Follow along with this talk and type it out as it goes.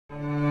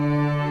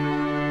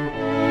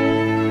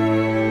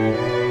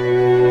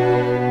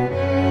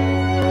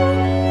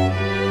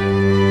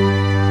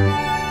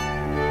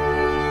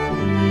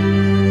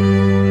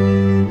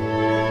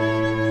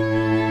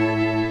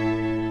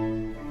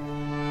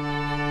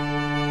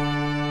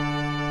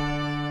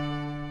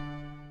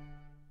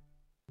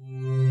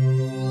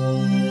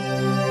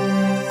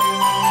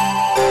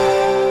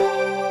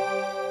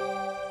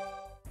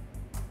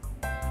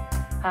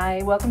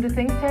welcome to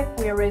Think Tech.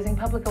 We are raising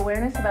public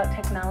awareness about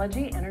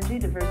technology, energy,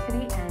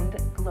 diversity, and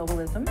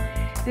globalism.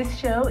 This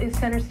show is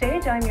Center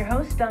Stage. I'm your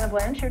host, Donna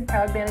Blanchard,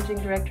 proud managing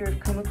director of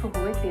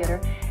Kumukuhui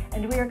Theater,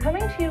 and we are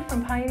coming to you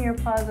from Pioneer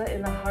Plaza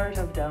in the heart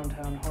of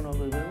downtown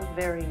Honolulu,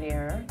 very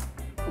near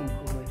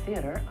Kumukuhui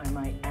Theater, I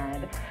might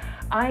add.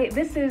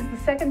 This is the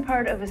second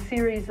part of a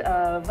series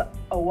of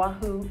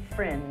Oahu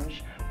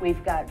Fringe.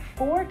 We've got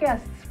 4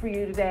 guests for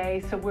you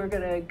today, so we're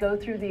going to go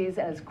through these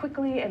as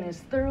quickly and as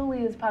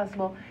thoroughly as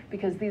possible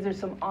because these are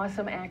some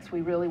awesome acts we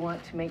really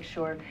want to make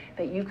sure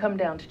that you come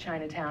down to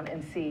Chinatown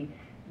and see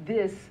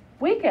this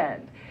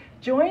weekend.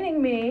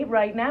 Joining me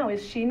right now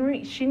is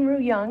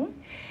SheenRu Young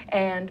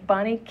and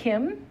Bonnie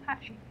Kim. Hi.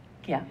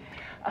 Yeah.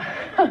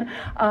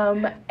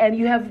 And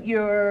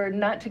you're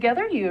not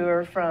together,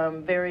 you're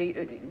from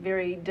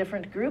very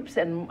different groups,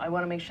 and I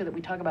want to make sure that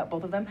we talk about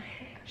both of them.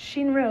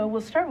 SheenRu,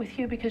 we'll start with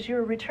you because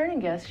you're a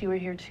returning guest. You were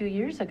here 2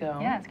 years ago.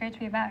 Yeah, it's great to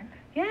be back.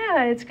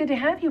 Yeah, it's good to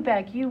have you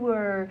back. You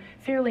were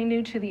fairly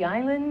new to the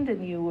island,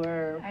 and you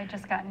were... I had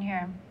just gotten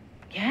here.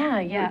 Yeah,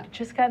 you had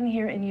just gotten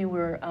here, and you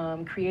were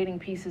creating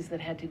pieces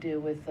that had to do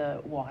with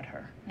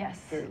water.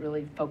 Yes. You're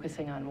really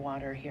focusing on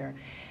water here.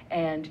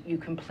 And you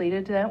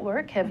completed that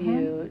work. Have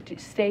you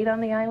stayed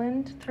on the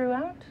island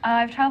throughout?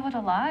 I've traveled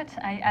a lot.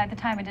 At the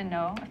time, I didn't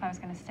know if I was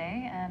going to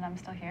stay, and I'm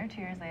still here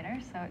 2 years later,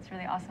 so it's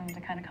really awesome to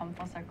kind of come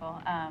full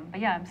circle. But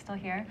yeah, I'm still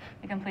here.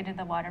 We completed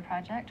the water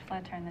project,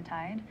 Flood Turn the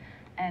Tide,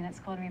 and it's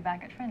cool to be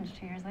back at Fringe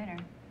 2 years later.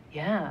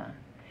 Yeah,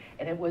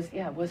 and it was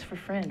for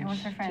Fringe. It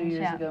was for Fringe, 2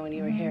 years ago when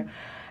you were here.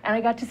 And I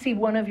got to see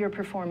one of your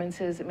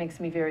performances. It makes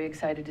me very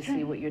excited to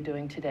see what you're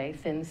doing today.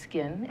 Thin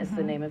Skin is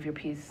the name of your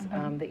piece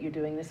that you're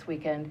doing this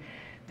weekend.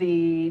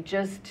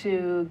 Just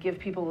to give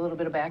people a little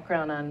bit of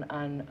background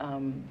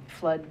on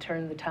Flood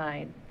Turn the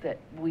Tide,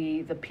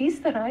 the piece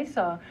that I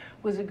saw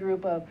was a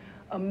group of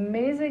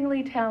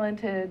amazingly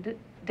talented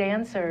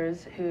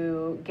dancers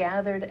who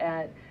gathered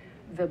at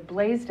the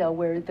Blaisdell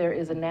where there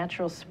is a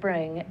natural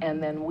spring,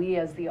 and then we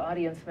as the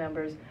audience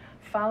members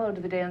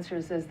followed the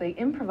dancers as they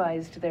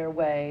improvised their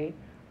way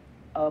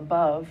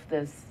above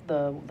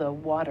the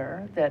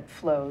water that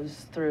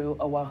flows through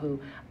Oahu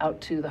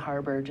out to the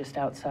harbor just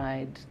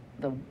outside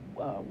the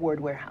Ward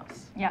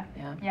Warehouse. Yeah,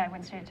 I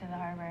went straight to the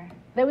harbor.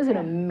 That was an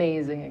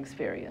amazing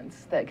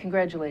experience.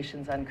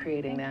 Congratulations on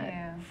creating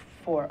that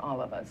for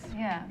all of us.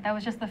 Yeah, that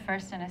was just the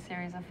first in a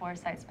series of 4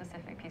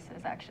 site-specific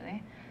pieces,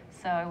 actually.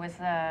 So it was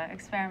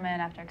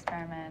experiment after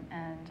experiment,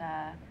 and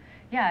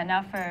yeah,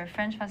 now for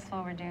Fringe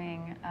Festival, we're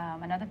doing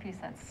another piece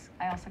that's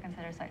I also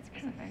consider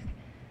site-specific.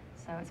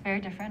 So it's very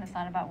different. It's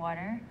not about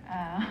water,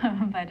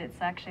 but it's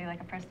actually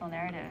like a personal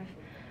narrative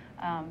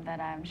that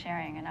I'm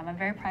sharing. And I'm a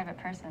very private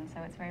person,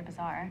 so it's very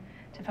bizarre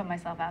to put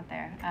myself out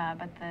there.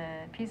 But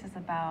the piece is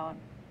about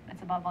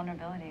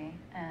vulnerability,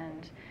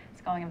 and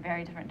it's going in a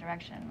very different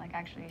direction, like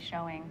actually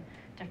showing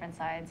different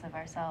sides of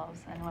ourselves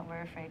and what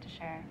we're afraid to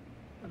share.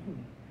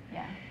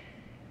 Yeah.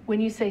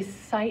 When you say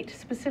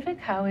site-specific,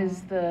 how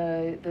is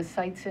the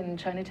sites in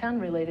Chinatown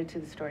related to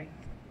the story?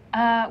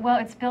 Well,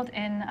 it's built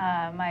in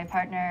my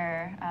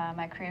partner,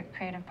 my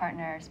creative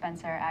partner,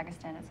 Spencer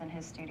Agustin. It's in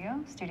his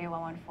studio, Studio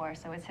 114.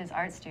 So it's his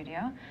art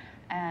studio,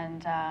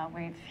 and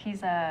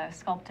he's a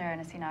sculptor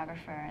and a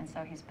scenographer, and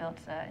so he's built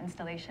an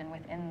installation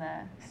within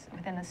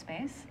the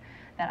space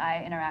that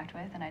I interact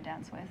with and I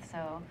dance with.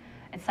 So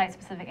it's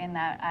site-specific in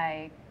that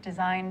I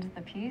designed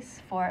the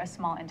piece for a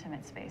small,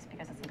 intimate space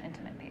because it's an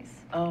intimate piece.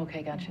 Oh,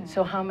 okay, gotcha.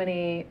 So how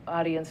many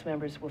audience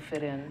members will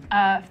fit in?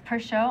 Per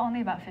show, only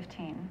about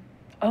 15.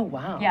 Oh,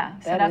 wow. Yeah,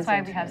 so that's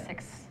why we have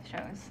 6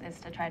 shows,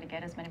 is to try to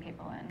get as many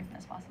people in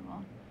as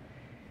possible.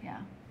 Yeah.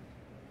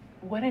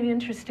 What an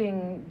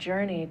interesting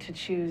journey to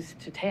choose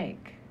to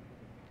take.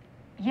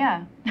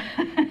 Yeah.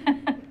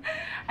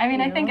 I mean,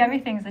 I think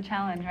everything's a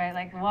challenge, right?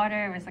 Like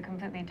water was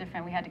completely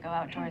different. We had to go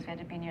outdoors, we had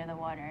to be near the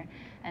water.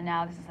 And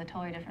now this is a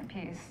totally different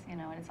piece,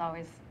 and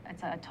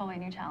it's a totally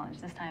new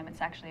challenge. This time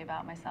it's actually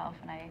about myself,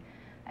 and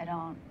I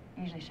don't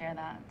usually share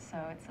that. So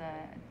it's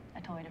a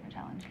totally different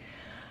challenge.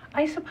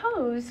 I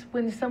suppose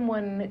when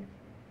someone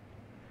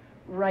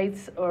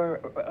writes or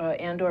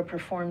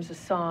performs a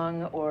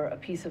song or a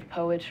piece of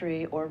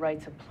poetry or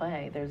writes a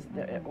play,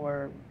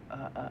 or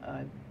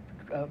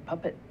a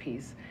puppet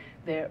piece,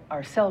 we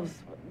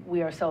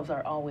ourselves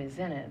are always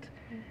in it.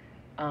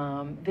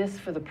 This,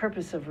 for the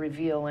purpose of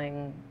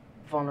revealing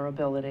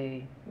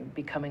vulnerability,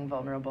 becoming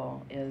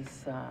vulnerable,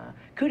 is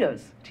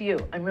kudos to you.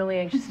 I'm really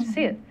anxious to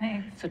see it.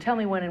 Thanks. So tell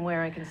me when and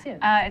where I can see it.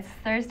 It's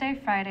Thursday,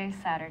 Friday,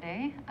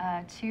 Saturday,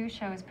 2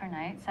 shows per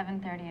night,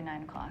 7:30 and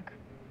 9 o'clock.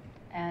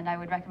 And I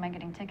would recommend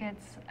getting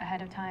tickets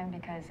ahead of time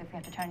because if we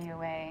have to turn you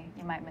away,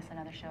 you might miss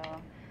another show.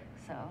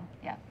 So,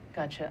 yeah.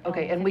 Gotcha.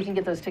 Okay, and we can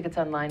get those tickets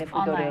online if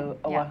we go to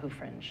Oahu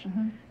Fringe.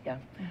 Yeah.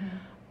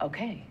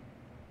 Okay.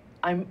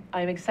 I'm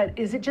excited.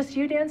 Is it just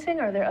you dancing,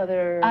 or are there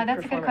other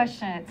That's a good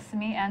question. It's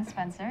me and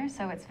Spencer,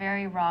 so it's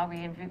very raw.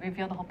 We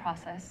reveal the whole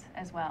process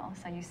as well.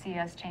 So you see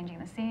us changing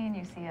the scene,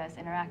 you see us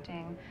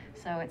interacting.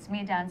 So it's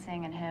me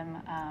dancing and him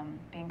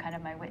being kind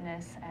of my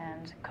witness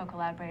and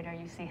co-collaborator.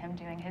 You see him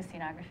doing his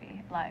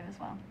scenography live as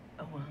well.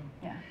 Oh, wow.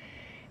 Yeah.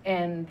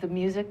 And the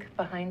music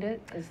behind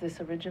it, is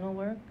this original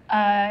work?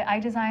 I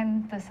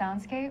designed the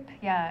soundscape.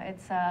 Yeah,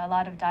 it's a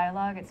lot of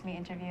dialogue. It's me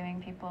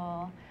interviewing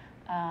people.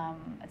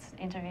 It's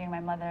interviewing my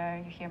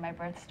mother. You hear my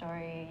birth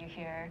story. You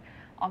hear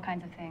all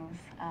kinds of things,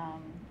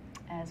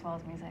 as well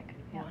as music.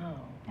 Yeah. Wow.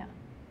 Yeah.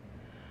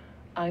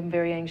 I'm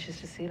very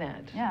anxious to see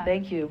that. Yeah.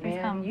 Thank you. Please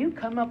Man, come. you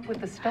come up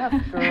with the stuff,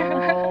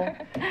 girl.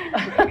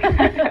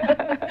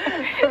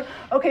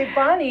 Okay,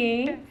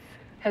 Bonnie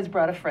has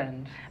brought a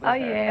friend. Oh,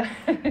 yes.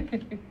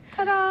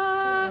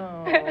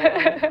 Ta-da!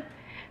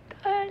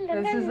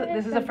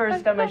 This is a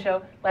first on my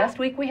show. Last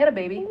week we had a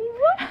baby.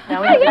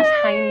 Now we have a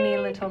tiny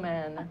little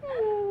man.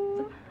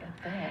 Look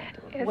at that.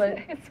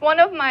 It's one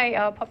of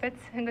my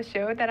puppets in the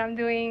show that I'm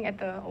doing at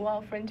the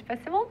Oahu Fringe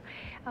Festival.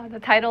 The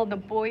title, The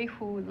Boy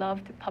Who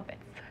Loved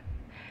Puppets,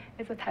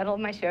 is the title of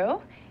my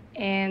show.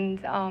 And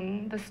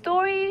the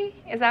story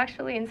is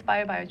actually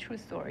inspired by a true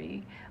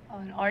story,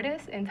 an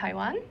artist in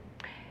Taiwan.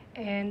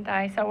 And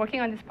I started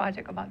working on this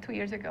project about 2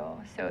 years ago.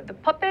 So the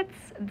puppets,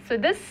 so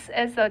this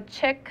is a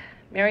Czech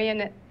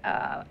marionette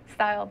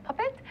style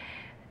puppet.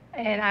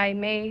 And I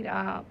made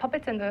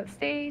puppets on the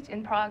stage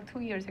in Prague 2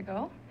 years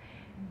ago.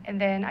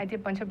 And then I did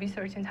a bunch of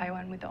research in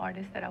Taiwan with the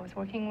artists that I was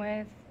working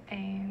with.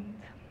 And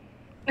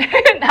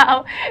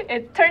now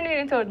it turned it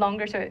into a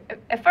longer show.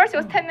 At first it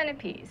was 10-minute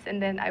piece.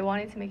 And then I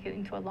wanted to make it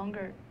into a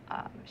longer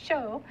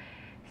show.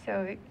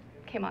 So it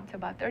came out to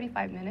about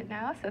 35 minutes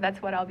now. So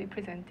that's what I'll be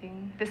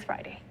presenting this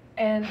Friday.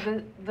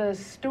 And the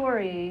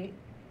story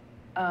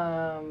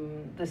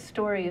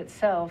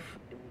itself,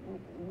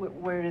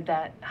 where did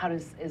that? How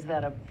did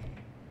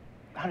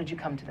you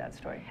come to that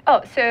story?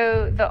 Oh,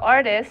 so the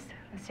artist.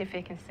 Let's see if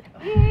they can see.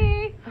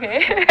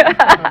 Okay.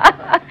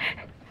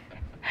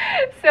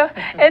 So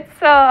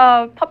it's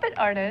a puppet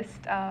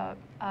artist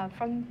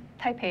from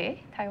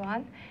Taipei,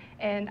 Taiwan,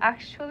 and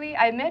actually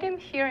I met him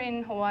here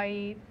in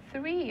Hawaii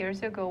 3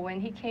 years ago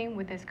when he came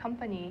with his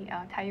company,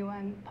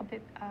 Taiwan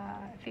Puppet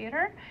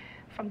Theater,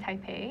 from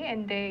Taipei,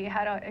 and they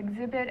had an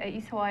exhibit at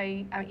East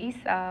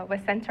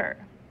West Center.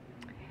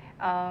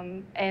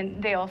 And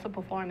they also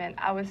perform, and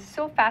I was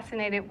so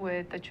fascinated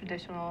with the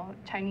traditional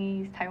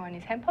Chinese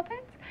Taiwanese hand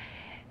puppets.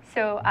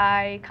 So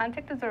I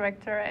contacted the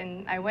director,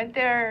 and I went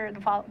there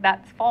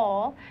that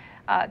fall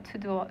to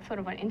do sort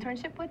of an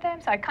internship with them.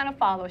 So I kind of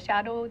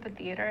shadowed the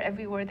theater.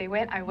 Everywhere they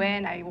went, I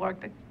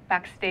worked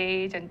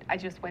backstage, and I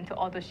just went to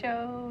all the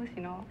shows,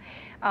 you know.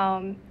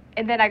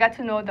 And then I got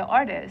to know the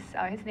artist.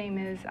 His name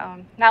is,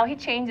 now he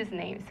changed his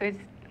name. So his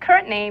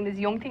current name is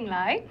Yongting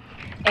Lai.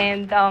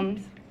 And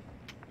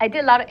I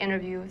did a lot of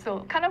interviews.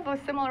 So kind of a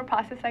similar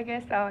process, I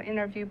guess,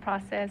 interview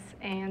process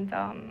and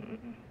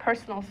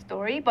personal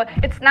story. But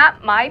it's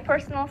not my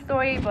personal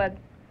story, but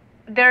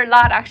there are a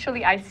lot,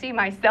 actually, I see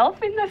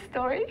myself in the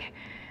story.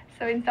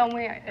 So in some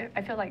way,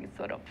 I feel like it's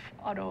sort of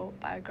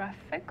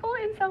autobiographical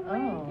in some way.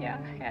 Oh. Yeah,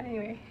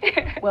 anyway.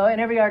 Well,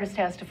 and every artist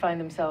has to find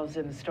themselves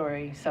in the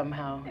story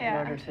somehow in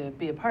order to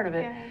be a part of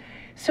it. Yeah.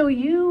 So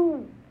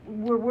you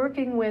were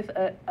working with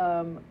a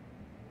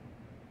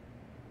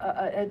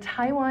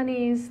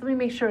Taiwanese. Let me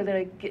make sure that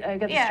I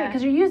got this straight,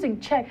 because you're using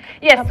Czech.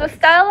 Yes, puppets. the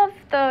style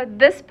of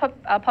this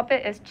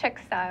puppet is Czech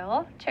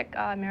style, Czech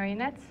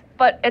marionettes.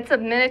 But it's a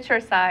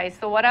miniature size.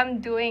 So what I'm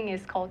doing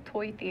is called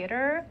toy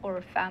theater or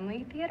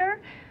family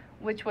theater,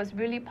 which was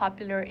really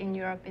popular in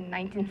Europe in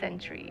 19th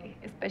century,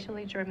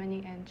 especially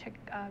Germany and Czech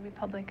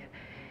Republic.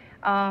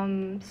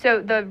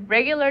 So the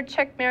regular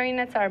Czech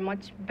marionettes are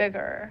much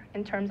bigger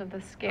in terms of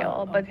the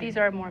scale, but these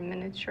are a more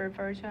miniature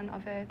version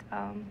of it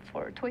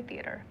for toy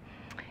theater.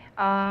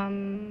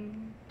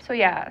 So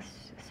yeah,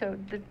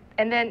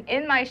 and then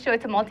in my show,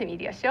 it's a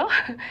multimedia show.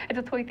 It's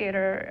a toy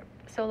theater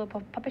solo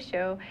puppet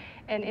show.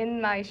 And in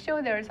my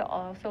show, there's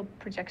also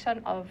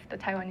projection of the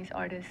Taiwanese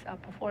artist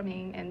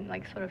performing and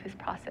like sort of his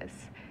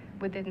process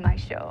within my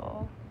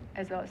show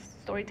as a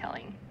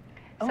storytelling.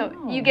 So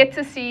you get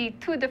to see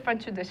two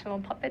different traditional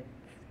puppets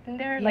in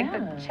there, like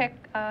the Czech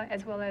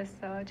as well as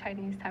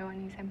Chinese,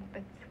 Taiwanese hand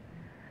puppets.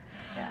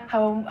 Yeah.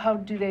 How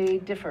do they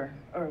differ?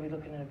 Or are we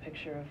looking at a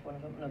picture of one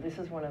of them? No, this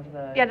is one of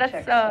the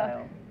Czech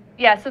style.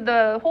 Yeah, so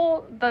the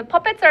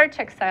puppets are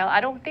Czech style.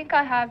 I don't think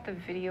I have the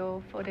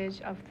video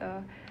footage of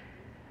the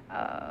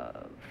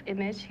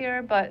image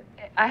here, but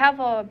I have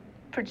a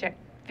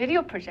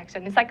video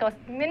projection. It's like a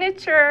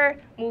miniature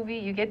movie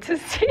you get to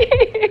see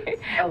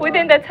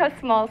within that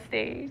small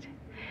stage.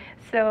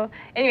 So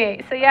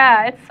anyway, so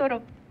yeah, it's sort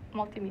of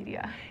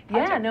multimedia.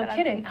 Yeah, no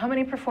kidding. How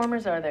many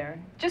performers are there?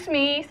 Just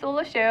me,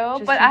 solo show,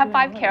 but I have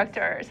 5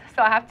 characters,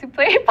 so I have to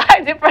play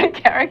 5 different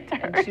characters.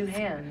 And 2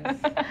 hands.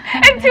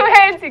 And 2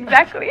 hands,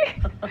 exactly.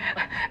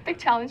 Big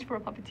challenge for a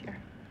puppeteer.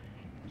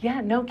 Yeah,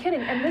 no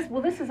kidding. And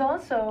this is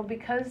also,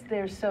 because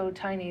they're so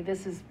tiny,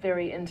 this is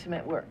very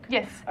intimate work.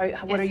 Yes.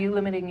 What are you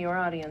limiting your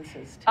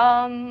audiences to?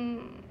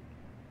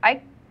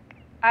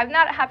 I'm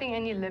not having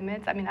any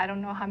limits. I mean, I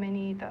don't know how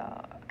many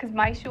because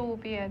my show will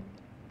be at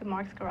the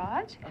Mark's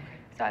Garage. Okay.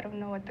 So I don't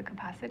know what the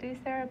capacity is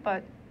there,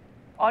 but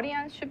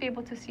audience should be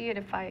able to see it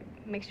if I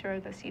make sure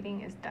the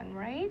seating is done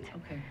right.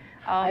 Okay.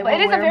 But I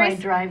it is will wear my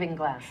driving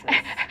glasses.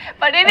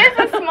 But it is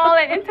a small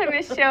and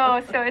intimate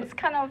show, so it's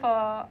kind of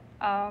a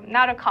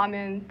not a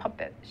common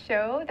puppet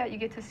show that you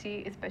get to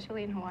see,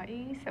 especially in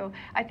Hawaii. So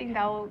I think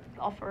that will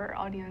offer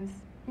audience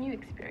new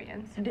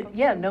experience.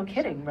 Yeah, no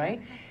kidding,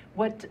 right?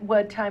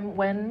 What time,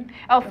 when?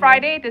 Oh,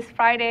 Friday, this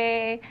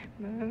Friday,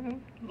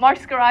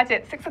 Mark's Garage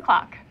at 6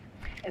 o'clock.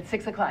 At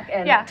 6 o'clock.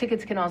 And Yeah.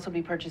 tickets can also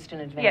be purchased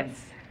in advance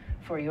Yes.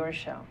 for your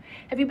show.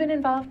 Have you been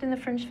involved in the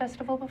Fringe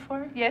Festival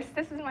before? Yes,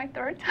 this is my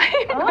third time.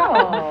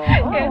 Oh,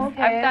 Yes,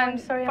 okay. I've done I'm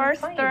sorry I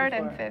first, haven't third, you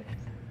and before. fifth.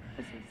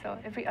 This is so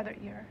every other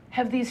year.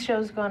 Have these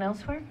shows gone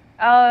elsewhere?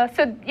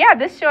 So yeah,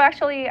 this show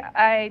actually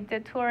I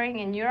did touring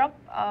in Europe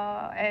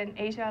and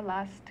Asia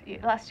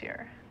last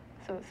year.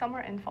 So summer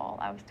and fall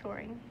I was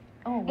touring.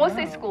 Oh,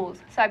 Mostly wow. schools.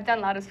 So I've done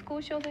a lot of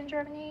school shows in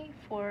Germany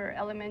for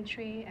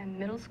elementary and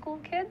middle school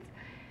kids.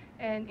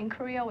 And in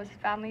Korea was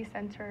family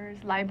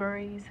centers,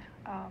 libraries.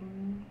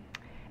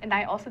 And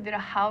I also did a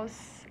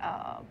house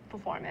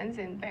performance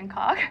in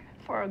Bangkok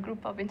for a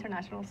group of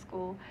international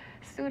school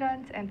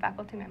students and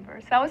faculty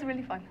members. So that was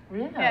really fun.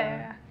 Yeah.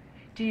 Yeah.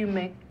 Do you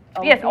make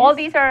all Yes, of all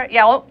these? these are,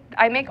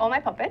 I make all my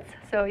puppets.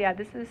 So yeah,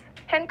 this is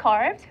hand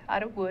carved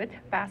out of wood,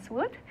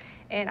 basswood.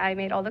 And I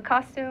made all the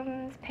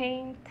costumes,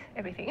 paint,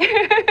 everything.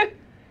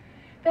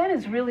 That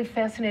is really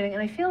fascinating.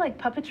 And I feel like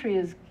puppetry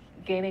is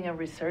gaining a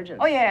resurgence.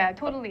 Oh yeah,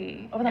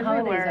 totally. Over the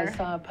Everywhere. holidays, I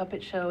saw a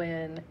puppet show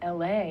in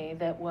LA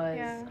that was,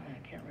 Yeah.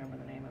 I can't remember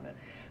the name of it,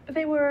 but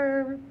they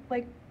were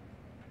like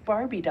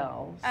Barbie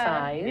doll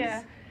size,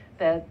 yeah.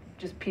 that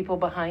just people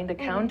behind a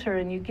counter,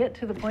 and you get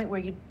to the point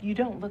where you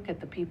don't look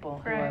at the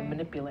people who are Right.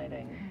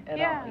 manipulating at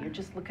Yeah. all. You're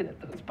just looking at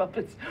those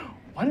puppets,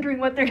 wondering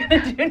what they're going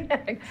to do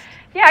next.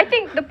 Yeah, I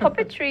think the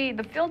puppetry,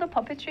 the field of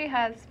puppetry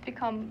has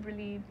become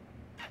really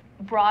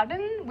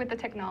broadened with the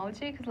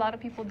technology, because a lot of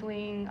people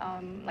doing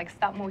like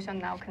stop motion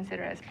now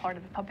considered as part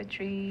of the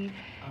puppetry,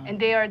 and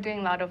they are doing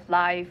a lot of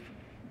live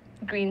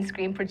green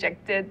screen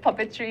projected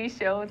puppetry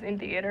shows in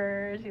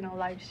theaters,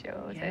 live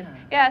shows. And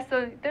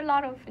so there are a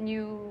lot of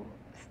new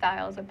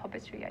styles of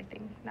puppetry, I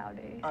think,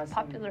 nowadays. Awesome.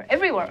 Popular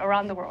everywhere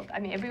around the world. I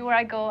mean, everywhere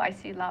I go, I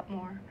see a lot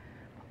more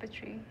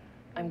puppetry.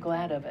 I'm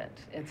glad of it.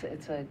 It's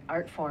an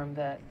art form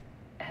that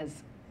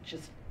has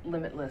just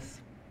limitless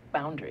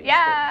boundaries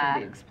that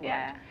can be explored.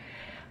 Yeah.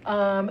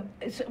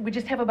 So we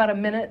just have about a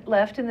minute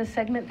left in this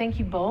segment. Thank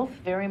you both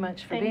very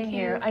much for being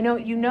here. I know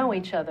you know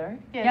each other.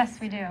 Yes,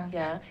 we do.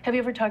 Yeah. Have you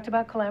ever talked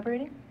about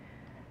collaborating?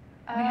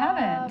 We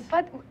haven't.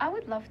 But I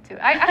would love to.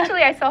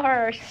 I saw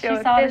her show.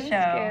 She saw the Thin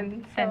show,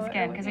 Skin, Thin so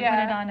Skin, because we put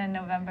it on in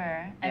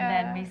November, and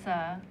then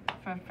Misa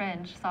for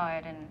Fringe saw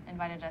it and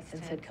invited us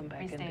And to said, "Come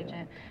back and do restage it."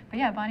 it. But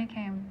yeah, Bonnie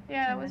came.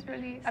 Yeah, to it was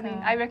really. so-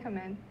 I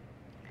recommend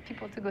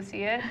people to go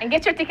see it and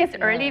get your tickets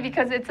early,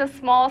 because it's a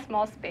small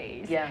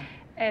space. Yeah.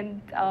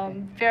 And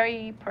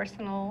very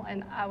personal,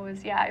 and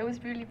it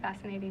was really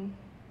fascinating.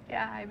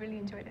 Yeah, I really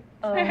enjoyed it.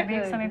 Oh,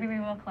 So maybe we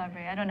will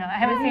collaborate. I don't know. I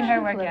haven't seen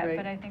her work yet,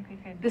 but I think we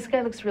could. This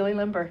guy looks really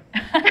limber.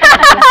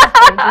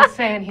 I'm just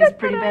saying, he's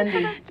pretty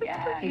bendy.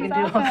 Yeah, He he's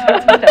can do all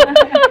awesome. sorts of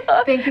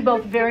stuff. Thank you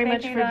both very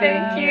much you, for Donna.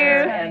 being Thank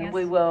here. you. And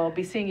we will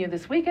be seeing you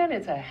this weekend.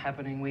 It's a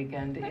happening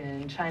weekend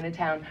in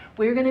Chinatown.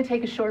 We're going to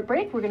take a short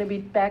break. We're going to be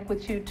back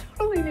with two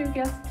totally new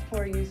guests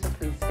for you, so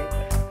please stay with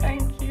us.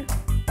 Thank you.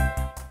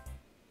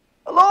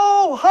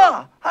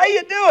 Aloha! How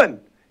you doing?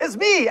 It's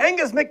me,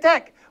 Angus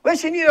McTech,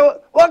 wishing you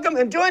to welcome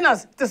and join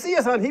us to see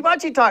us on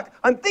Hibachi Talk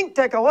on Think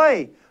Tech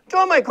Hawaii.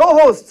 Join my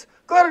co-hosts,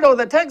 Gordo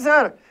the Tech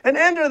Czar and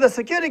Andrew the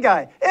Security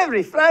Guy,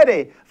 every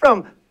Friday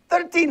from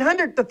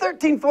 1300 to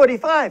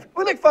 1345.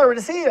 We look forward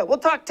to seeing you. We'll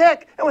talk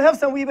tech and we'll have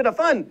some wee bit of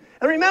fun.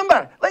 And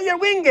remember, let your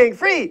wing gang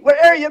free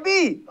wherever you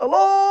be.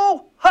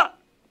 Aloha!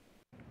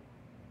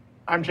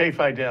 I'm Jay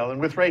Fidel, and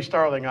with Ray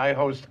Starling, I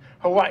host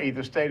Hawaii,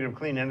 the State of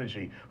Clean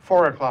Energy,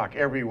 4 o'clock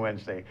every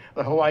Wednesday.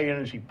 The Hawaii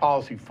Energy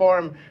Policy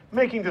Forum,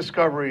 making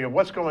discovery of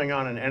what's going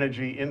on in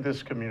energy in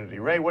this community.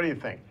 Ray, what do you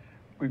think?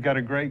 We've got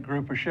a great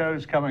group of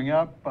shows coming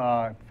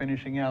up,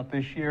 finishing out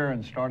this year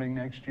and starting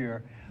next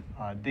year.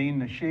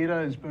 Dean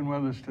Nishida has been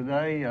with us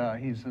today.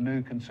 He's the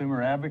new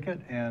consumer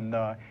advocate, and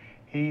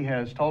he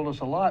has told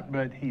us a lot,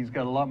 but he's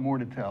got a lot more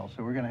to tell.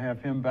 So we're going to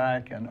have him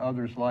back and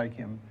others like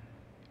him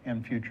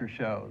in future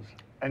shows.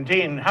 And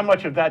Dean, how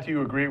much of that do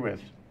you agree with?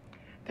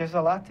 There's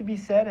a lot to be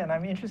said, and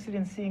I'm interested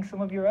in seeing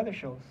some of your other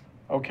shows.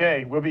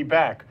 Okay, we'll be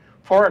back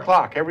 4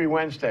 o'clock every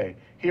Wednesday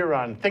here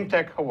on Think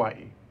Tech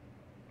Hawaii.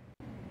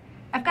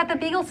 I've got the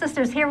Beagle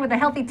Sisters here with a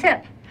healthy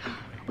tip.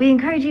 We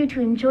encourage you to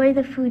enjoy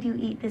the food you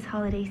eat this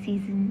holiday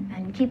season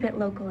and keep it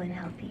local and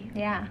healthy.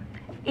 Yeah.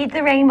 Eat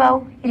the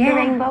rainbow,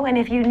 and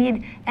if you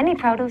need any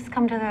produce,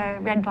 come to the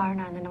Red Barn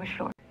on the North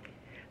Shore.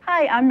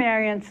 Hi, I'm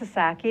Marianne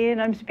Sasaki,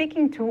 and I'm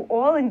speaking to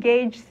all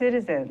engaged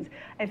citizens.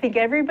 I think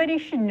everybody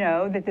should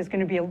know that there's going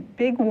to be a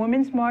big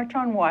Women's March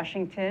on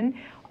Washington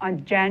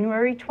on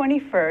January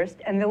 21st,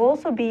 and there'll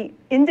also be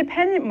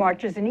independent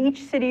marches in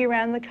each city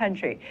around the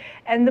country.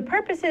 And the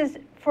purpose is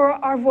for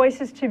our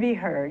voices to be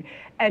heard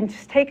and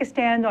to take a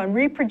stand on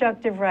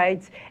reproductive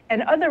rights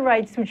and other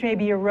rights which may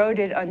be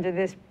eroded under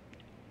this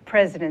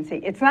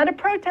presidency. It's not a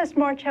protest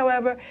march,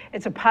 however,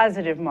 it's a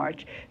positive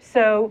march.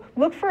 So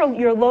look for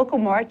your local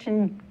march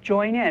and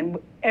join in.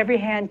 Every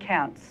hand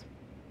counts.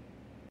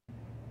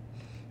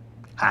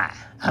 Hi,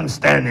 I'm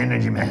Stan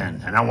Energy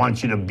Man, and I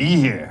want you to be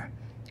here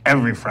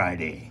every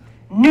Friday.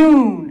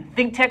 Noon,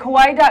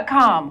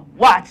 thinktechhawaii.com.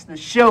 Watch the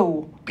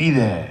show. Be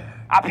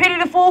there. I pity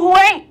the fool who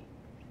ain't.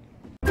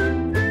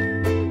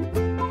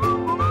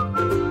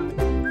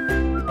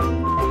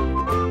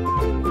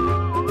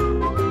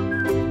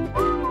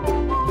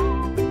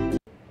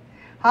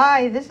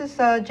 Hi, this is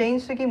Jane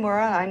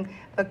Sugimura. I'm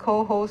the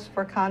co-host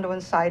for Condo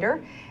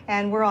Insider,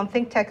 and we're on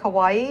Think Tech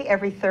Hawaii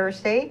every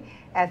Thursday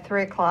at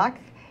 3 o'clock.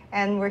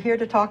 And we're here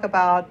to talk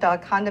about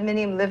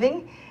condominium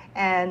living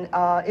and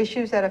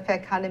issues that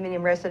affect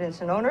condominium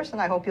residents and owners.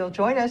 And I hope you'll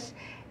join us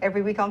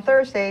every week on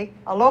Thursday.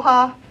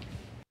 Aloha.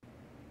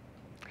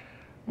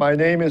 My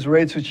name is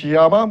Ray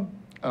Tsuchiyama.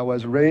 I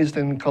was raised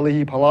in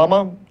Kalihi,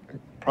 Palama,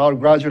 proud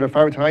graduate of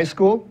Farrington High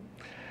School.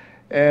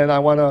 And I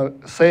want to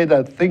say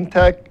that Think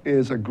Tech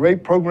is a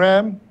great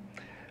program,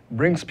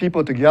 brings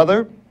people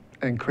together,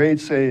 and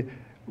creates a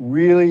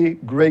really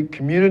great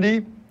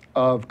community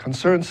of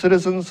concerned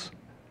citizens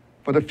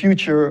for the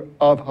future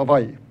of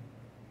Hawaii.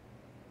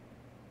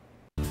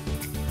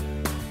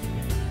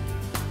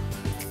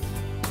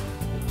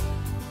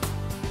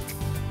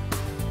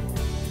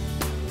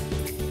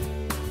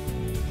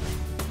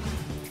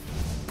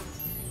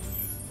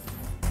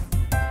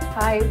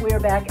 Hi, we're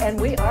back, and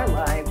we are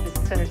live. This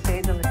is Center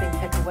Stage on the Think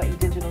Tech Hawaii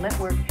Digital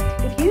Network.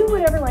 If you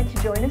would ever like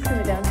to join us in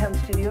the downtown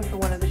studio for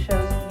one of the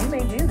shows, you may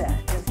do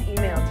that. Just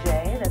email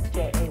Jay, that's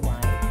J-A-Y,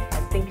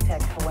 at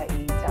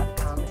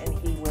thinktechhawaii.com, and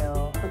he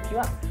will hook you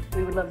up.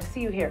 We would love to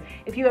see you here.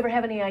 If you ever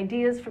have any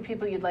ideas for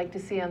people you'd like to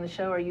see on the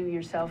show, or you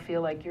yourself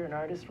feel like you're an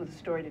artist with a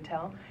story to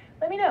tell,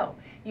 let me know.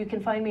 You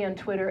can find me on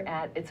Twitter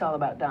at It's All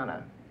About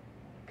Donna,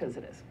 because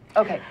it is.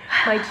 Okay,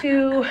 my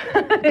two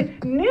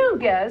new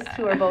guests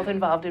who are both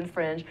involved in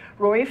Fringe,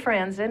 Rory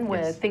Franzen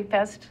with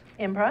ThinkFest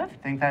Improv.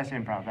 ThinkFest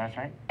Improv, that's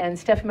right. And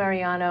Steph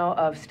Mariano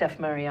of Steph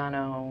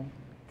Mariano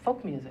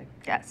Folk Music.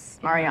 Yes,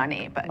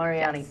 Mariani, but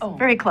Mariani. Yes. Oh,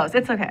 very close.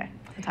 It's okay.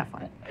 It's a tough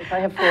one. If I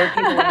have 4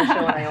 people on the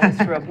show and I only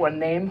screw up one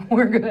name,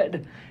 we're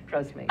good.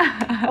 Trust me.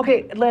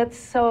 Okay, let's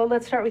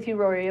start with you,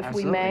 Rory, if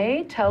Absolutely. we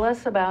may. Tell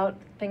us about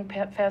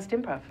ThinkFest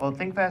Improv. Well,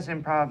 ThinkFest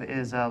Improv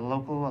is a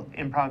local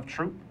improv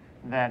troupe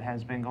that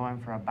has been going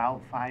for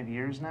about 5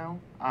 years now.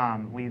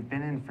 We've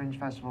been in Fringe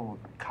Festival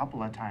a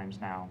couple of times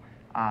now,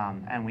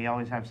 and we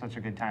always have such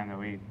a good time that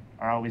we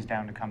are always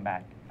down to come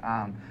back.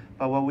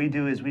 But what we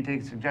do is we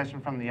take a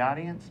suggestion from the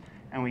audience,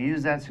 and we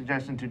use that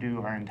suggestion to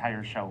do our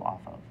entire show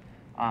off of.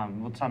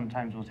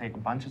 Sometimes we'll take a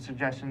bunch of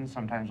suggestions,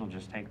 sometimes we'll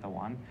just take the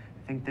one.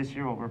 I think this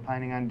year what we're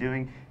planning on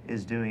doing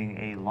is doing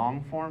a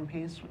long form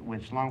piece,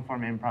 which long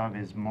form improv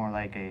is more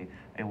like a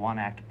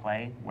one-act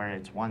play where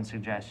it's one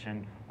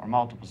suggestion or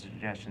multiple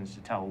suggestions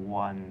to tell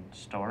one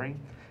story.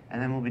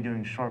 And then we'll be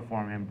doing short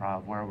form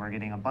improv where we're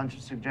getting a bunch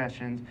of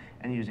suggestions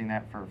and using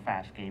that for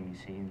fast gamey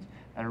scenes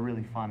that are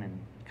really fun and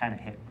kind of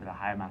hit with a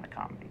high amount of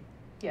comedy.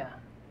 Yeah,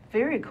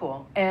 very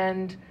cool.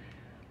 And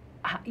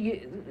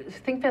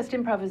ThinkFest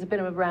Improv has been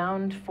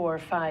around for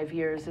 5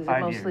 years. Is it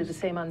mostly the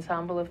same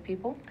ensemble of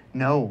people?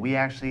 No, we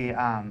actually,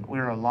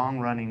 we're a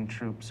long-running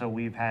troupe, so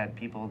we've had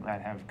people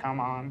that have gone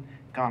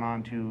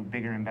on to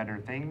bigger and better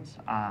things.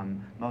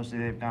 Mostly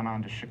they've gone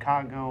on to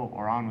Chicago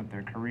or on with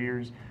their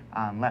careers,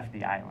 left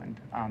the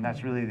island.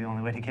 That's really the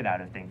only way to get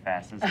out of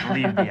ThinkFest is to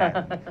leave the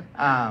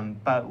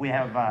island. But we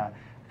have a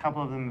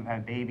couple of them have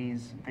had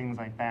babies, things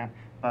like that.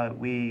 But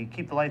we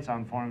keep the lights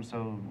on for them,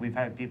 so we've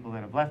had people that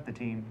have left the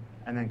team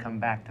and then come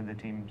back to the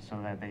team so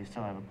that they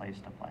still have a place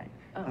to play.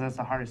 Because that's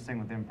the hardest thing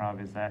with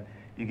improv is that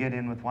you get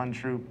in with one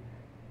troupe,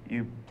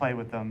 you play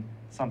with them,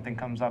 something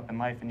comes up in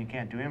life and you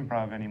can't do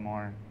improv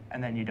anymore,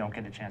 and then you don't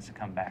get a chance to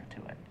come back to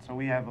it. So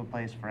we have a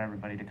place for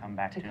everybody to come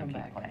back to and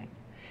keep playing.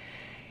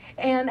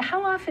 And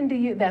how often do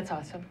you, that's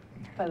awesome,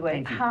 by the way,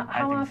 Thank you.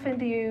 how often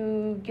do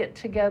you get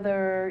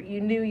together?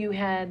 You knew you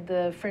had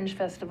the Fringe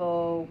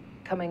Festival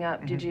coming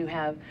up. Did you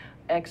have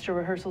extra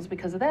rehearsals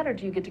because of that, or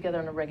do you get together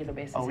on a regular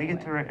basis? Oh, we get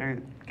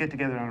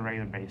together on a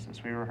regular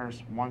basis. We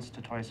rehearse once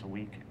to twice a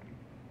week,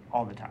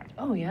 all the time.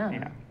 Oh, yeah.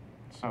 Yeah.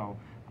 So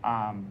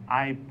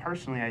I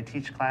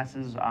teach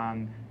classes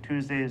on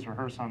Tuesdays,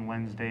 rehearse on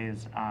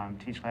Wednesdays,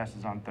 teach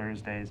classes on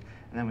Thursdays,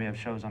 and then we have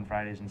shows on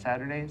Fridays and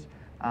Saturdays.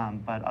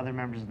 But other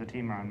members of the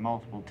team are on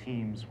multiple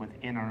teams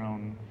within our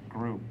own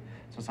group.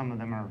 So some of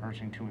them are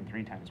rehearsing 2 and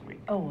 3 times a week.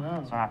 Oh,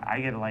 wow. So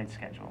I get a light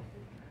schedule.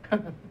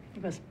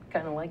 You must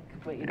kind of like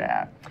what you do.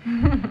 Yeah.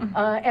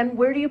 And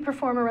where do you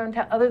perform around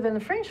town? Other than the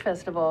Fringe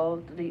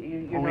Festival,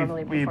 you're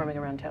normally performing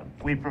around town?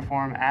 We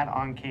perform at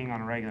On King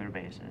on a regular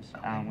basis.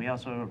 Okay. We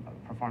also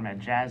perform at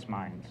Jazz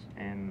Minds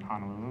in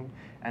Honolulu.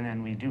 And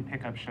then we do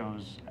pickup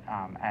shows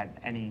at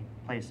any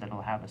place that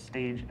will have a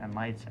stage and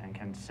lights and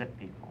can sit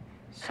people.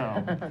 So,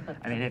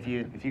 I mean, if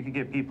you could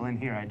get people in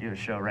here, I'd do a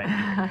show right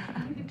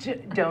here.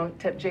 Don't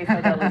tempt. Jay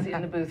Fidel is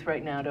in the booth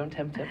right now. Don't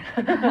tempt him.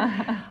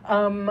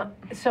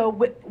 So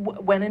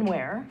when and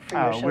where for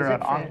your shows we're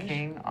at at On Fringe?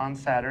 King on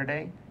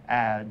Saturday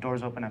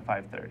Doors open at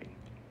 5:30.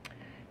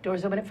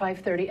 Doors open at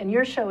 5:30, and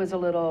your show is a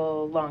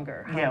little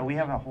longer, huh? Yeah, we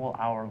have a whole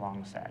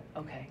hour-long set.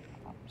 Okay.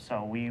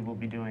 So we will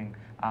be doing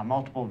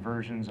multiple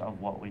versions of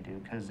what we do,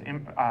 because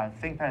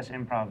ThinkPass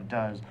Improv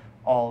does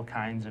all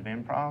kinds of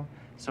improv.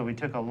 So we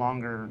took a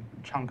longer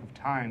chunk of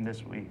time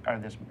this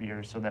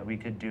year so that we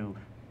could do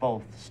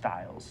both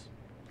styles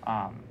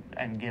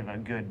and give a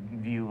good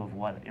view of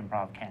what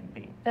improv can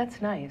be.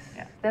 That's nice.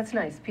 Yeah. That's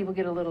nice. People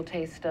get a little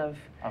taste of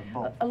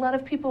both. A lot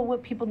of people,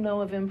 what people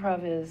know of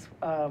improv is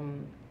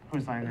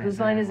Whose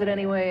Line Is It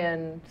Anyway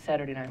and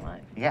Saturday Night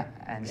Live. Yeah,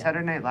 and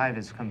Saturday Night Live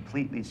is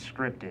completely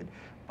scripted,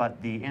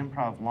 but the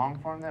improv long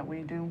form that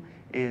we do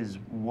is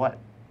what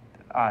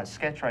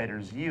sketch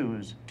writers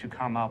use to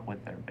come up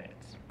with their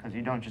bits. Because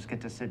you don't just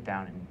get to sit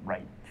down and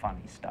write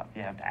funny stuff.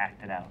 You have to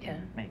act it out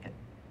and make it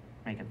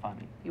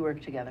funny. You work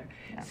together.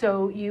 Yeah.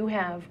 So you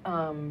have,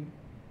 how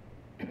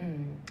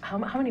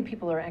many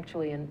people are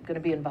actually going to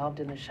be involved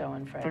in the show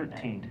on Friday night?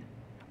 13.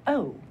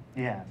 Oh.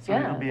 Yeah, so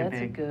it'll be a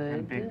that's big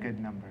good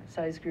number.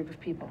 Size group of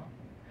people.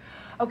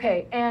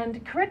 Okay,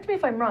 and correct me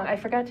if I'm wrong, I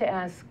forgot to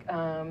ask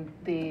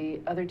the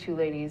other two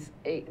ladies,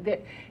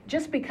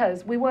 just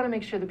because we want to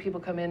make sure that people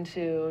come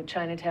into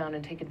Chinatown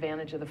and take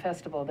advantage of the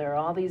festival, there are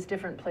all these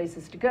different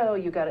places to go.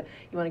 You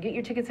want to get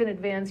your tickets in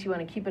advance, you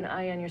want to keep an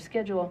eye on your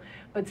schedule,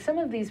 but some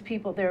of these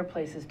people, there are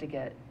places to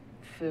get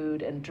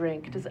food and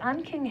drink. Does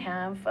On King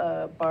have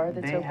a bar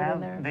that's open in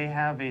there? They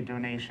have a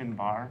donation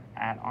bar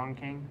at On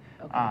King,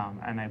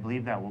 and I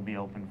believe that will be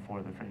open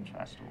for the Fringe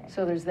Festival.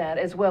 So there's that,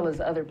 as well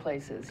as other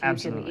places.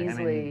 Absolutely. You can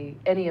easily,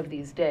 any of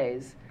these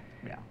days,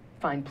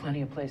 find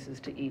plenty of places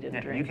to eat and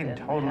drink. You can and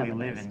totally have a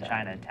live nice in time.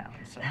 Chinatown.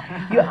 So.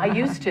 I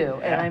used to,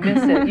 and I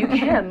miss it. You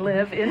can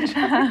live in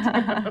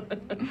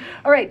Chinatown.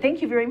 All right,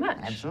 thank you very much.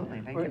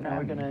 Absolutely, thank you for Now we're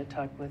having going to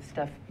talk with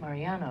Steph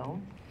Mariano.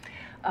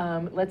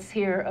 Let's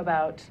hear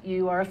about,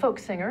 you are a folk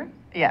singer.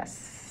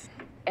 Yes.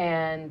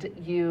 And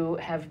you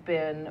have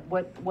been,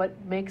 what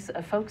makes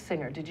a folk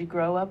singer? Did you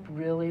grow up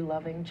really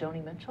loving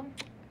Joni Mitchell?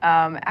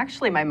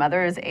 Actually, my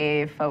mother is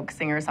a folk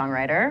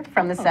singer-songwriter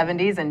from the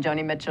 70s, and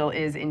Joni Mitchell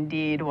is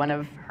indeed one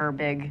of her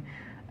big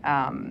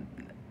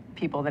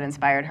people that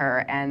inspired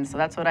her, and so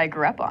that's what I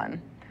grew up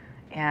on.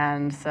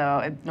 And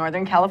so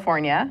Northern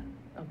California,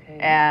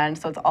 and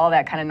so it's all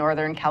that kind of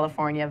Northern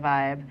California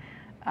vibe.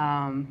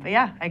 But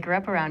yeah, I grew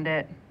up around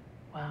it.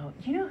 Wow.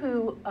 You know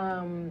who,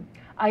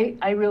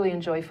 I really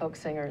enjoy folk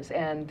singers,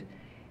 and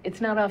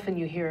it's not often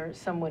you hear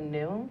someone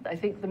new. I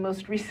think the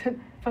most recent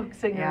folk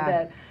singer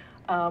that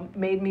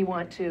made me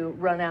want to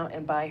run out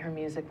and buy her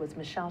music was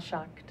Michelle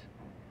Schacht.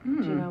 Do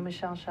you know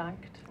Michelle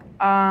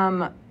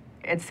Schacht?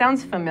 It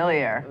sounds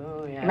familiar.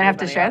 Oh, yeah, you might have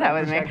to share that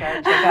with me. Check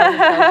out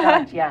Michelle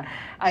Schacht,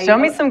 yeah. Show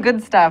me some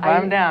good stuff.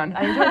 I'm down.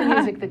 I enjoy the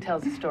music that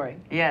tells a story.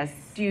 Yes.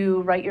 Do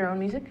you write your own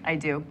music? I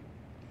do.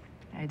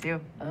 I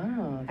do.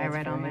 Oh, that's I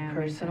write all my own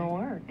personal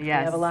music. work. Yes.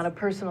 You have a lot of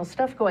personal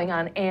stuff going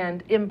on,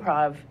 and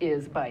improv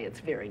is, by its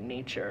very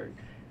nature,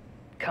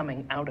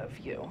 coming out of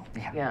you.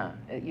 Yeah.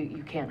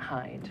 You can't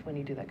hide when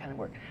you do that kind of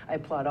work. I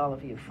applaud all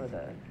of you for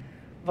the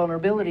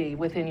vulnerability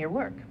within your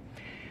work.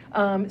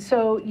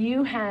 So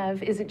you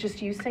have, is it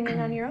just you singing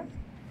on your own?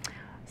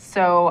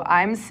 So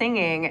I'm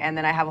singing, and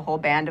then I have a whole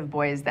band of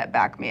boys that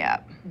back me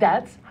up.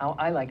 That's how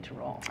I like to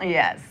roll.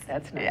 Yes.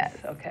 That's nice. Yes.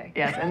 Okay.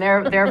 Yes, and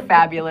they're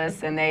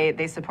fabulous, and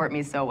they support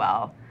me so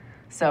well.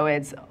 So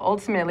it's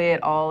ultimately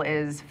it all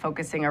is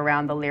focusing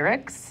around the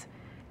lyrics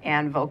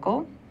and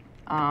vocal,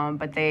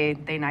 but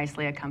they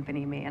nicely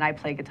accompany me, and I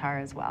play guitar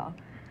as well.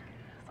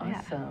 So,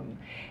 awesome.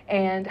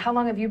 And how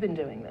long have you been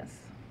doing this?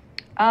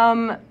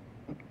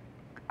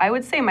 I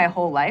would say my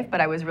whole life,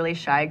 but I was really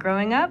shy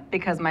growing up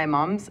because my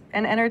mom's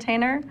an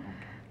entertainer.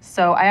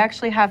 So I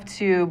actually have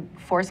to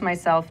force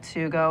myself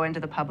to go into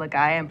the public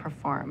eye and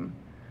perform.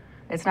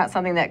 It's not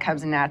something that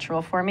comes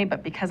natural for me,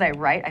 but because I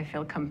write, I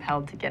feel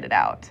compelled to get it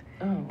out.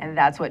 Oh. And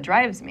that's what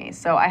drives me.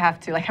 So I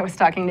have to, like I was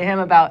talking to him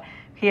about,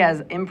 he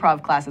has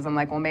improv classes. I'm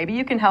like, well, maybe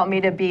you can help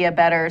me to be a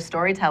better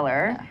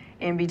storyteller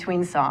in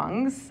between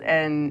songs.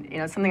 And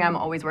something I'm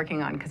always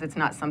working on because it's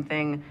not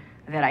something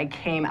that I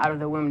came out of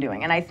the womb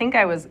doing. And I think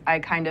I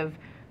kind of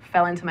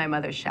fell into my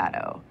mother's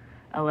shadow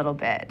a little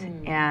bit.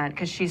 And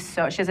because she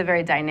has a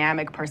very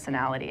dynamic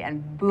personality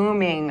and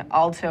booming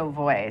alto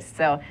voice.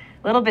 So a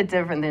little bit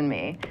different than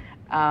me.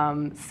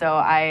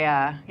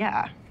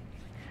 Yeah.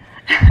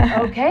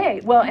 Okay,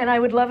 well, and I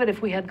would love it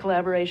if we had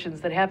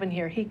collaborations that happen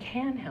here. He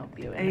can help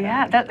you.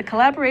 Yeah, the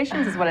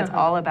collaborations is what it's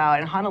all about,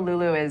 and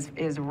Honolulu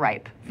is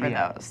ripe for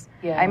those.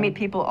 Yeah. I meet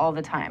people all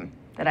the time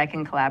that I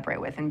can collaborate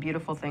with, and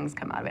beautiful things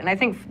come out of it. And I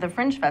think the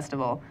Fringe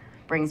Festival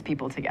brings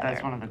people together.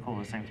 That's one of the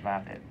coolest things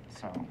about it.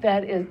 So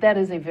that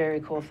is a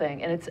very cool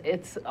thing, and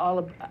it's all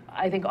of,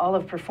 I think all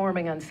of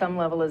performing on some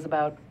level is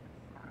about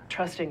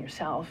trusting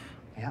yourself.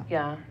 Yeah.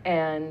 Yeah,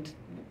 and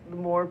the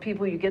more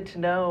people you get to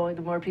know,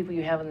 the more people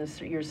you have in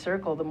your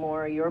circle, the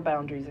more your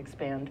boundaries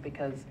expand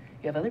because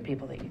you have other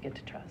people that you get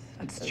to trust.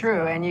 That's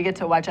true, and you get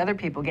to watch other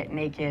people get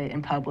naked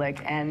in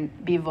public and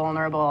be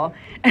vulnerable.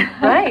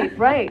 Right,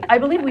 right. I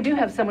believe we do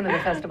have someone in the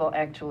festival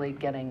actually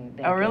getting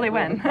naked. Oh, really?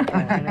 When?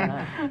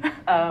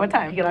 What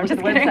time? You get on the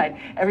website.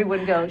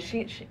 Everyone go,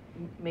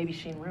 maybe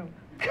SheenRu.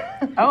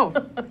 Oh,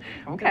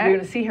 okay. You're going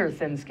to see her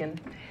thin skin.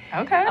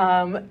 Okay.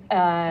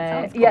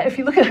 Yeah, if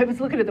you look at, I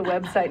was looking at the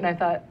website and I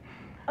thought,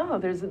 oh,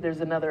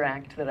 there's another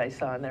act that I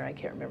saw in there. I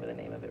can't remember the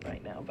name of it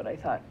right now, but I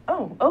thought,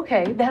 oh,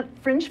 okay, that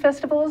Fringe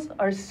festivals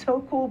are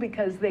so cool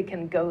because they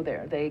can go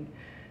there.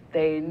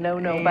 They know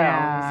no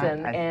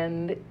bounds,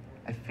 and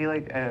I feel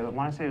like I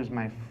want to say it was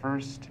my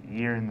first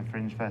year in the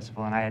Fringe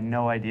Festival, and I had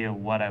no idea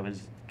what I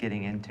was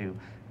getting into.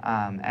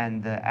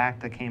 And the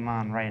act that came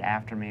on right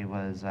after me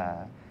was,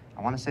 I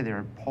want to say they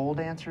were pole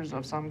dancers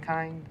of some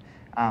kind,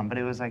 but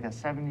it was like a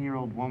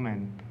 70-year-old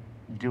woman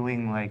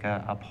doing like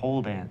a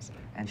pole dance,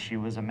 and she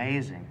was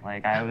amazing.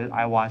 Like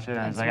I watched it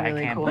and I was like,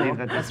 really I can't cool. believe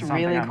that this is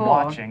something really I'm cool.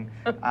 watching.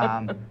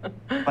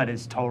 But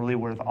it's totally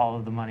worth all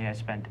of the money I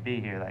spent to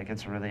be here. Like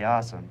it's really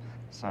awesome.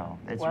 So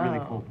it's really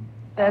cool.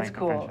 That's like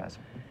cool.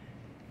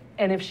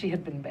 And if she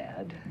had been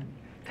bad,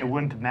 it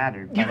wouldn't have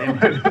mattered. But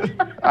it would.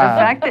 The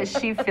fact that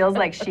she feels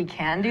like she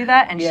can do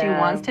that and she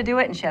wants to do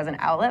it and she has an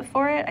outlet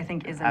for it, I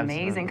think is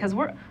amazing. Because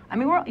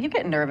you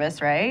get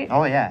nervous, right?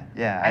 Oh yeah,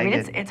 yeah. I mean,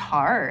 it's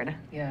hard.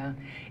 Yeah,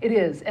 it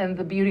is. And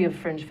the beauty of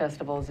Fringe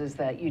festivals is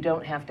that you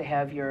don't have to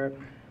have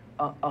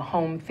a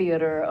home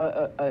theater,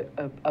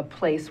 a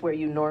place where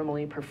you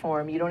normally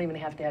perform. You don't even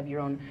have to have your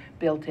own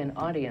built-in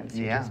audience.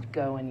 You just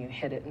go and you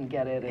hit it and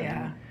get it.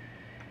 And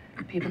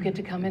people get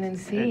to come in and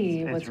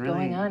see what's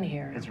going on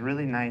here. It's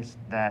really nice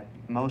that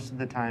most of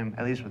the time,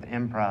 at least with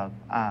improv,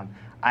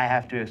 I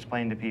have to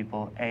explain to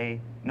people, A,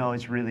 no,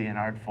 it's really an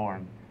art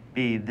form.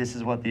 B, this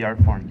is what the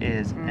art form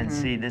is. And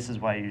C, this is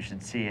why you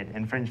should see it.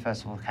 And Fringe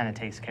Festival kind of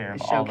takes care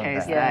of all of that.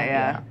 Showcase that,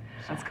 yeah.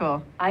 That's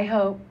cool. I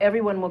hope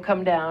everyone will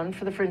come down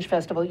for the Fringe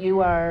Festival. You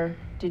are,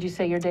 did you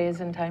say your day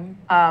is in time?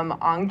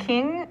 On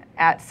King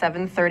at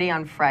 7:30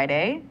 on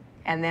Friday,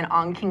 and then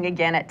on King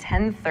again at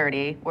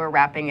 10:30. We're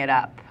wrapping it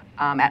up.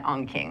 At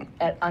On King.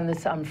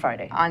 On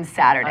Friday? On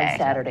Saturday. On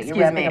Saturday. Excuse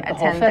You're wrapping me, up the at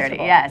whole 10:30.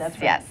 festival. Yes, That's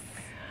right. yes.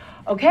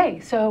 Okay,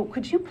 so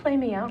could you play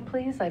me out,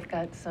 please? I've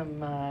got some,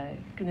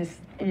 goodness,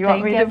 You want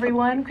thank me to-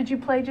 everyone. Could you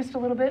play just a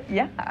little bit?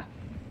 Yeah,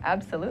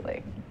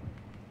 absolutely.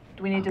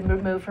 Do we need to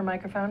move for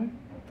microphone?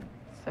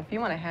 So if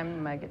you want to hand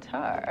me my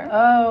guitar.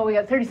 Oh, we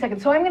got 30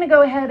 seconds. So I'm going to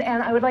go ahead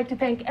and I would like to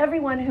thank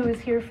everyone who is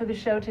here for the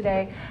show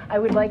today. I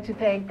would like to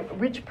thank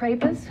Rich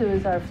Prapus, who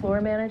is our floor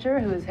manager,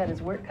 who has had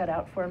his work cut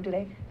out for him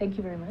today. Thank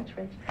you very much,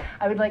 Rich.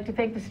 I would like to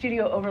thank the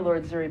studio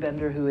overlord, Zuri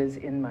Bender, who is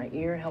in my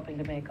ear, helping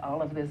to make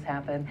all of this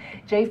happen.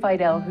 Jay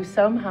Fidel, who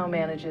somehow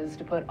manages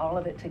to put all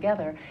of it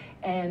together.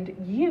 And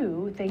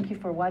you, thank you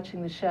for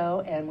watching the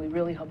show, and we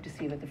really hope to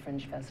see you at the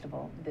Fringe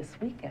Festival this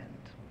weekend.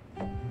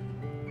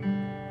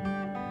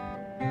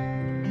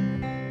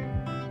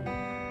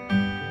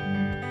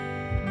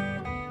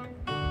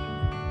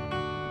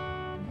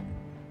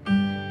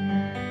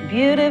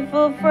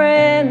 Beautiful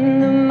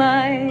friend of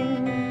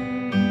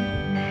mine,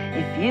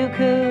 if you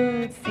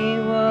could see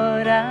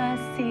what I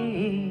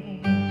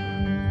see,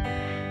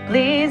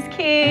 please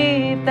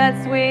keep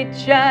that sweet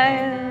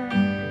child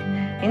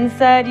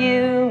inside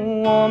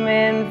you, warm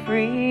and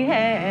free.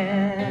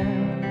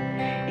 And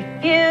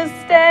if you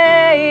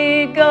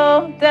stay,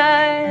 go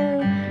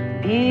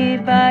die, be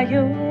by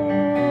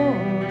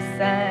your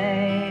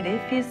side.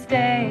 If you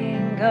stay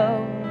and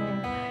go,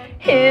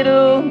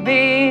 it'll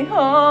be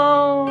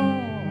all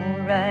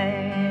right.